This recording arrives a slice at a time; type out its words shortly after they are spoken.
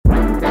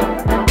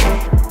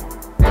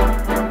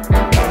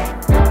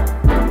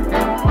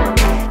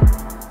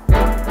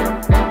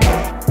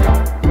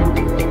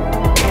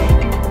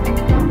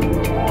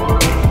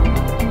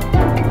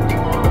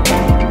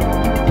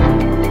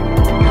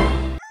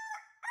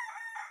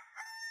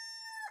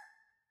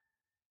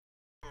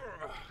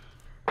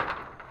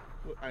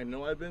I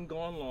know I've been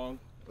gone long,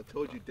 but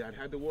told you Dad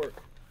had to work.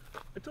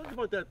 I told you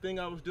about that thing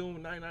I was doing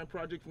with 99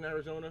 Projects in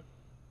Arizona.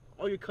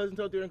 All your cousins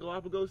out there in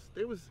Galapagos,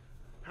 they was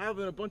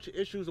having a bunch of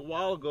issues a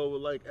while ago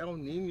with like El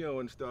Nino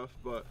and stuff,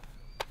 but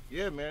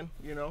yeah, man,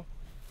 you know,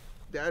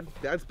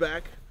 Dad's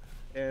back,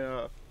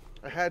 and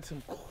I had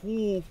some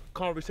cool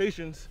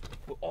conversations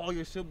with all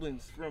your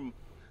siblings from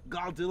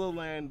Godzilla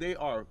land. They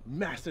are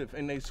massive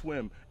and they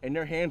swim, and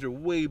their hands are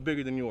way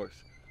bigger than yours.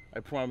 I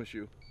promise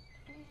you.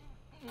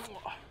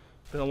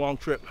 Been a long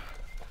trip.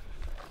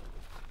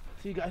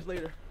 See you guys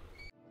later.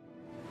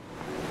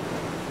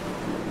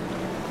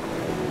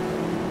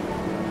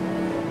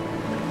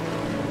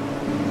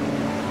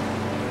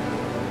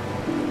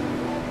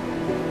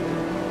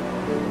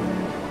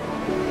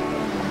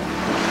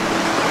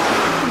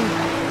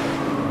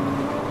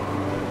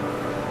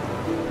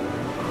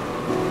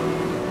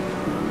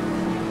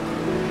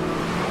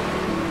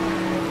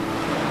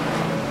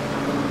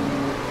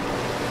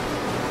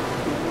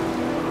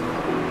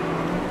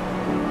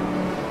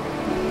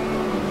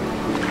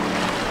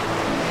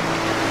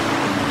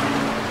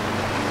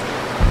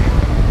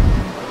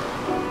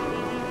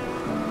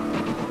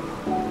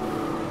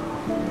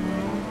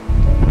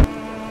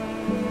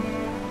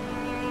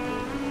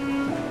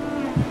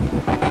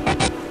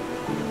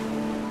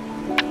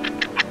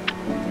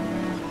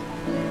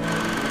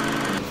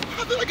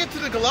 How did I get to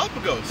the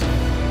Galapagos?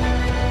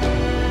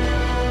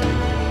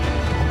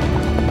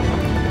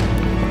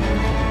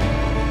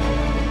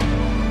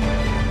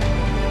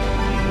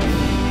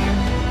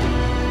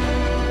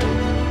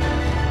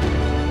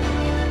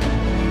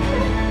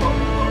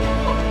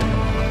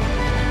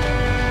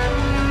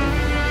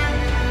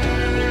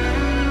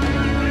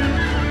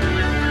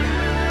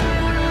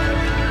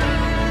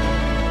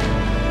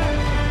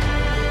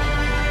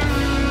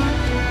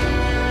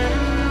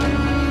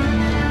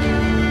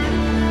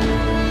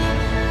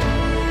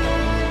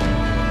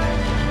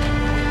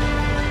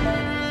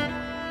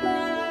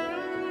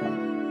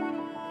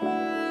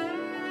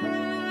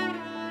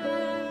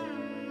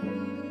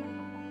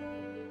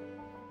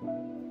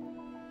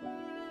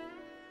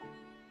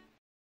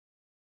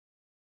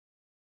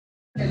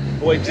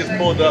 Boy just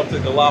pulled up to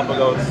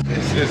Galapagos.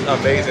 This is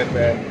amazing,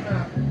 man.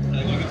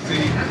 As you can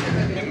see,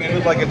 it may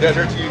look like a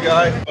desert to you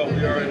guys, but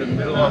we are in the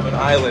middle of an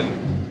island,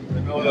 in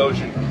the middle of the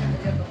ocean.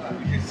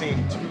 You can see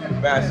two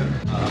massive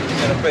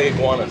Santa Fe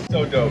iguanas.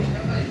 So dope.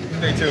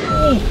 Stay tuned.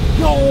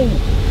 Oh,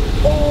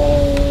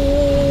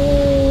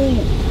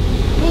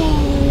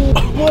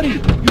 buddy,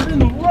 you're in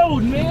the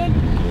road, man.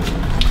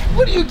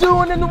 What are you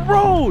doing in the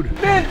road?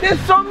 Man, there's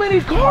so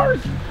many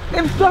cars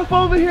and stuff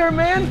over here,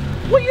 man.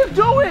 What are you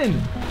doing?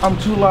 I'm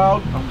too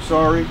loud. I'm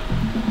sorry.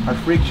 I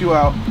freaked you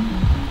out.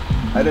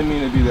 I didn't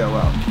mean to be that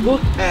loud.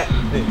 Look at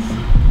this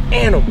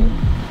animal.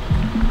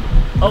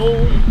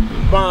 Oh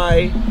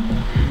my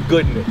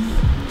goodness.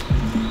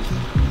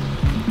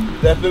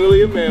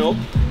 Definitely a male.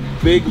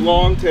 Big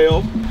long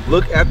tail.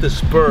 Look at the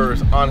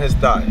spurs on his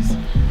thighs.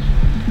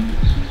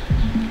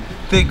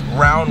 Thick,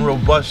 round,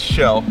 robust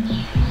shell.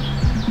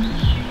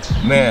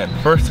 Man,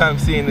 first time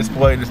seeing this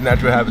boy in his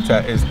natural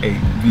habitat is a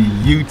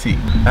beauty.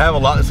 I have a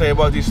lot to say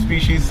about these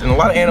species and a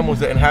lot of animals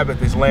that inhabit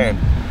this land.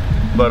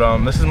 But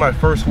this is my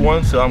first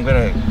one, so I'm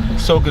gonna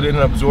soak it in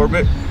and absorb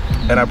it.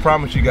 And I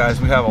promise you guys,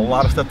 we have a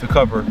lot of stuff to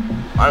cover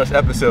on this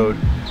episode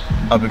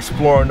of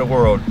Exploring the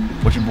World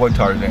with your boy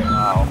Tarzan.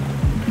 Wow.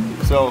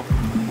 So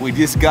we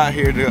just got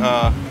here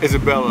to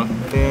Isabella,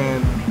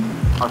 and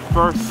our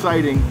first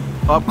sighting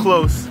up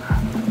close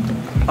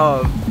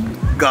of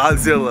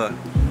Godzilla,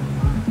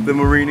 the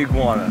marine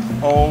iguana.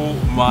 Oh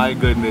my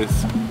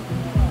goodness.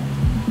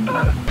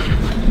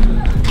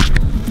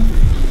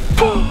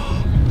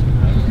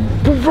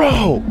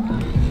 Bro!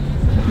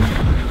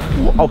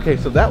 Okay,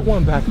 so that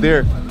one back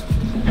there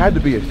had to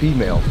be a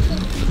female.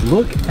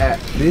 Look at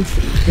this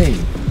thing.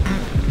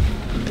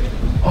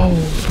 Oh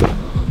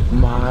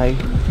my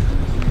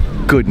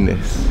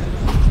goodness.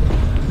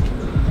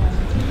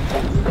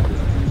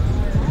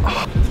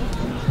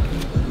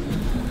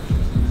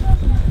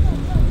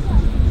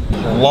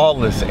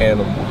 Flawless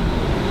animal.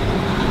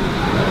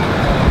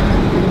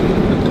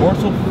 The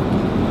dorsal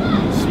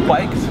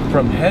spikes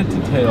from head to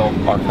tail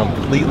are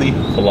completely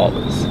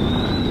flawless.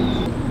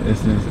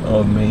 This is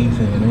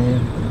amazing,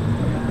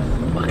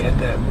 man. Look at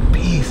that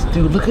beast,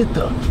 dude. Look at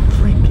the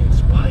freaking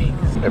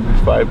spikes. Every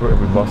fiber,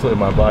 every muscle in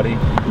my body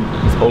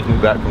is holding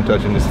me back from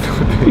touching this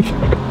thing.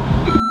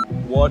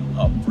 What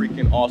a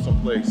freaking awesome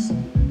place.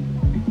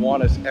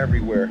 Iguanas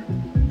everywhere.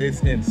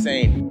 It's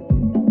insane.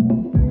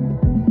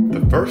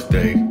 The first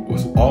day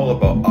was all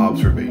about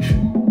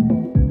observation.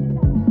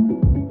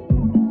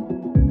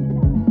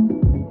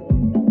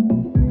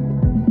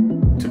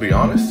 To be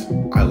honest,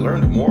 I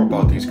learned more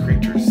about these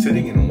creatures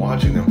sitting and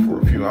watching them for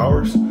a few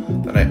hours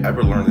than I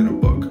ever learned in a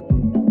book.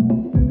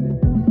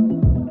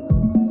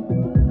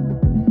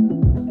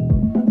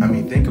 I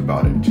mean, think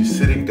about it, just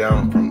sitting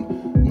down from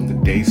when the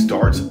day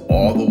starts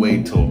all the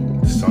way till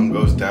the sun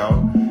goes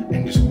down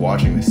and just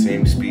watching the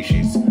same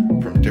species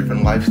from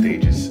different life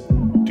stages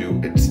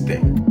do its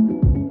thing.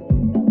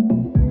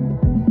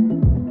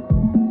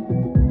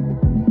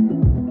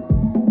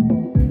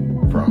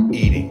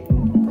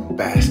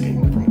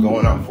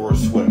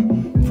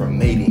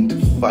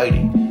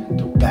 fighting,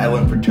 to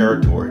battling for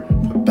territory,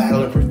 to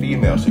battling for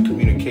females, to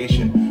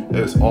communication.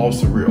 It was all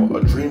surreal,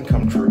 a dream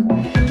come true.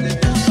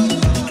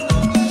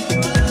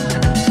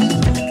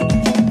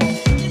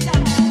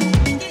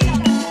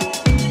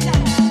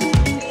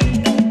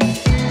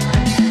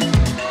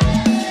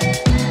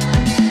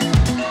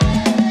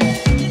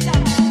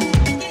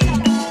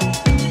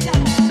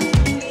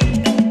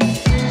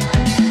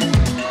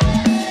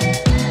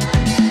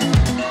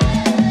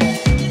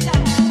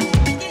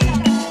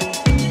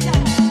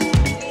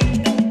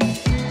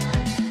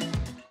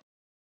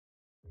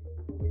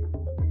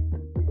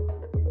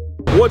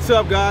 What's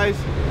up, guys?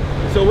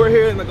 So we're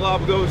here in the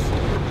Galapagos,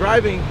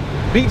 driving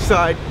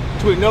beachside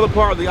to another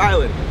part of the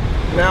island.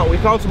 Now we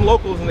found some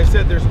locals and they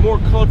said there's more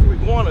colorful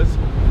iguanas,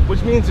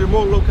 which means they're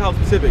more locale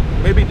specific.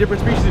 Maybe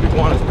different species of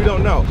iguanas, we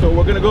don't know. So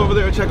we're gonna go over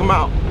there and check them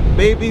out.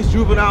 Babies,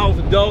 juveniles,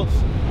 adults,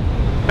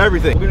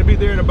 everything. We're gonna be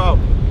there in about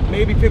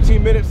maybe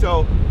 15 minutes,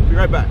 so be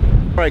right back.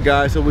 All right,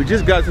 guys, so we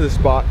just got to the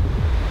spot,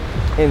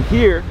 and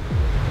here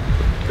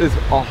is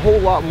a whole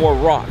lot more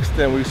rocks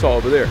than we saw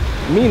over there.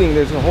 Meaning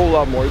there's a whole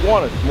lot more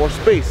iguanas, more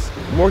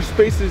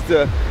spaces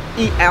to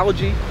eat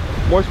algae,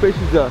 more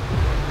spaces to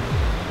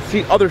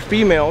see other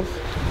females,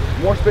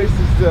 more spaces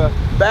to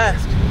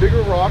bask,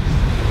 bigger rocks,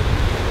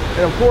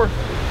 and of course,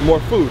 more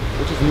food,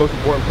 which is the most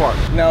important part.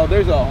 Now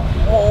there's a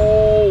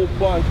whole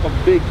bunch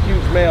of big,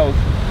 huge males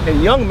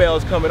and young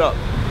males coming up.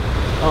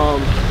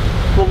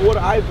 From what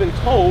I've been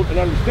told and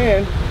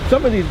understand,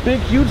 some of these big,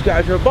 huge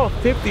guys are about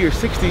 50 or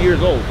 60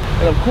 years old.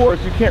 And of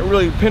course, you can't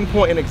really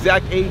pinpoint an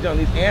exact age on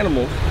these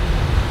animals,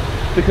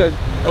 because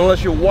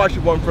unless you're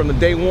watching one from the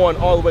day one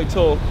all the way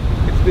till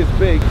it's this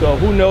big. So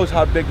who knows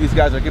how big these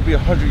guys are. It could be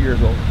 100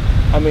 years old.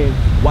 I mean,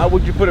 why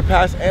would you put it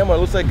past animal? It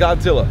looks like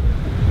Godzilla.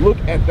 Look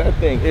at that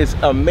thing, it's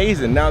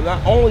amazing. Now,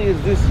 not only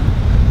is this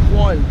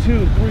 1,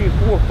 2, 3,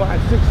 4,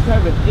 5, 6,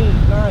 7, 8,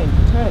 9,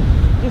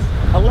 10,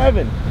 just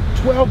 11,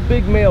 12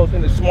 big males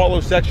in a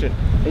smaller section.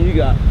 And you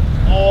got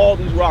all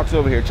these rocks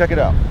over here, check it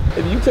out.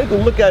 If you take a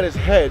look at his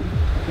head,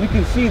 you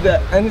can see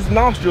that, and his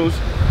nostrils,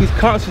 he's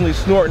constantly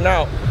snorting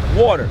out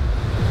water.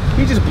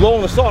 He's just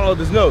blowing the salt out of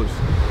his nose.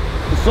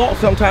 The salt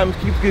sometimes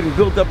keeps getting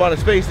built up on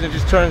his face and it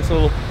just turns to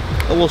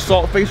a little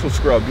salt facial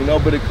scrub, you know,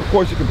 but of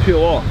course you can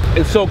peel off.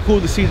 It's so cool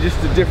to see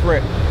just the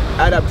different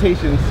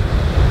adaptations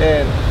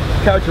and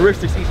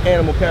characteristics each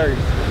animal carries.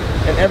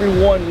 And every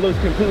one looks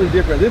completely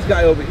different. This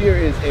guy over here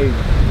is a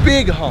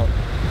big hunk.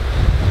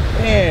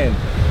 Man,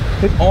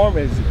 his arm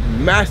is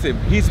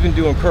massive. He's been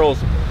doing curls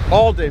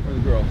all day for the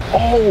girl.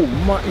 Oh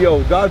my,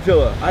 yo,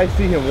 Godzilla, I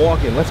see him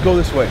walking. Let's go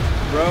this way.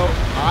 Bro,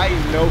 I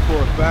know for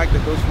a fact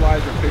that those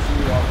flies are pissing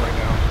you off right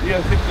now. You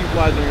have 16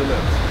 flies on your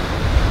lips.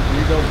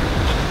 You don't.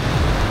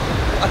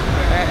 What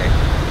the heck?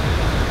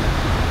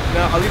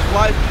 Now, are these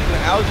flies eating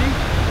the algae?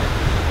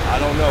 I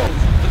don't know.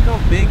 Look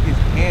how big his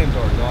hands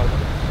are, dog.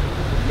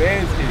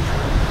 Man's is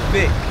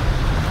thick.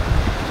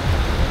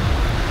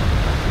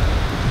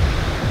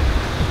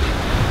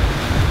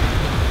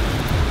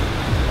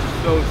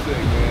 So sick,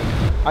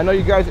 man. I know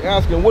you guys are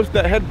asking, what's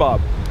that head bob?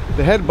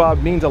 The head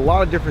bob means a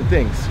lot of different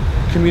things.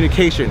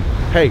 Communication.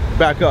 Hey,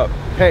 back up.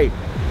 Hey,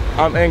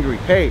 I'm angry.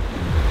 Hey,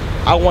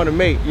 I want to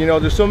mate. You know,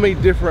 there's so many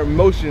different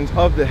motions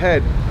of the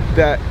head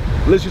that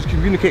lizards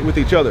communicate with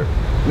each other.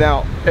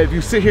 Now, if you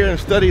sit here and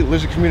study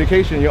lizard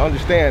communication, you'll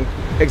understand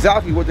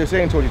exactly what they're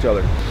saying toward each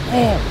other.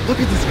 Oh, look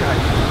at this guy.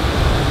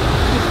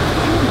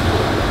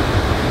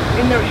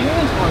 And their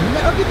hands are,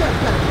 look at that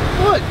back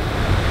foot.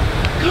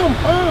 Come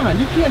on,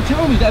 you can't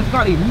tell me that's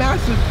not a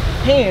massive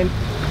hand,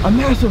 a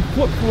massive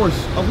foot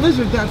force, a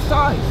lizard that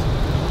size.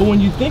 But when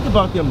you think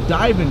about them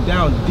diving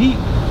down deep,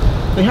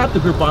 they have to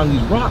grip on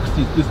these rocks,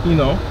 you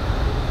know,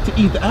 to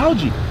eat the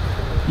algae.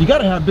 You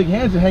gotta have big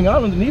hands to hang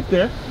on underneath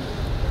there.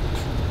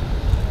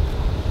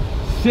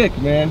 Sick,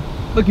 man.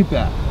 Look at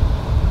that.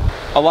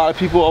 A lot of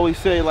people always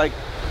say, like,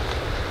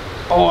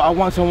 oh, I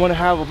want someone to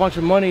have a bunch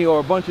of money or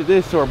a bunch of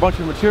this or a bunch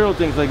of material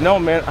things. Like, no,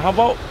 man, how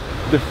about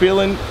the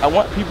feeling? I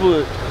want people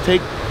to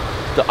take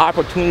the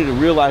opportunity to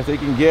realize they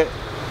can get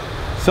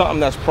something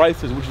that's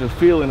priceless, which is a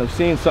feeling of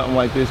seeing something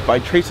like this, by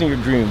chasing your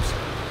dreams,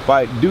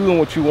 by doing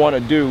what you want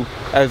to do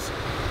as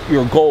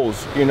your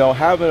goals, you know,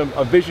 having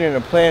a vision and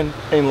a plan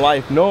in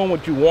life, knowing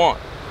what you want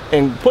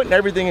and putting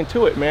everything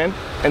into it, man.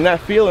 And that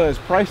feeling is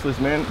priceless,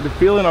 man. The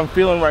feeling I'm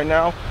feeling right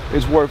now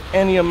is worth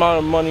any amount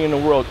of money in the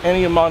world,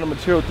 any amount of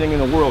material thing in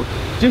the world.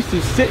 Just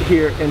to sit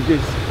here and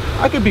just,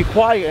 I could be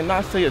quiet and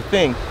not say a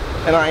thing,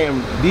 and I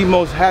am the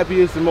most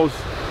happiest, the most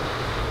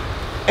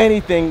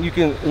anything you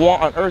can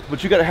want on earth.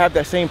 But you got to have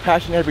that same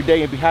passion every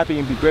day and be happy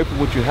and be grateful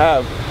for what you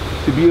have,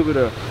 to be able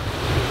to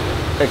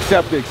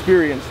accept the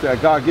experience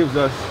that God gives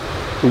us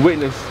to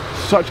witness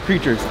such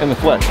creatures in the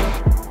flesh.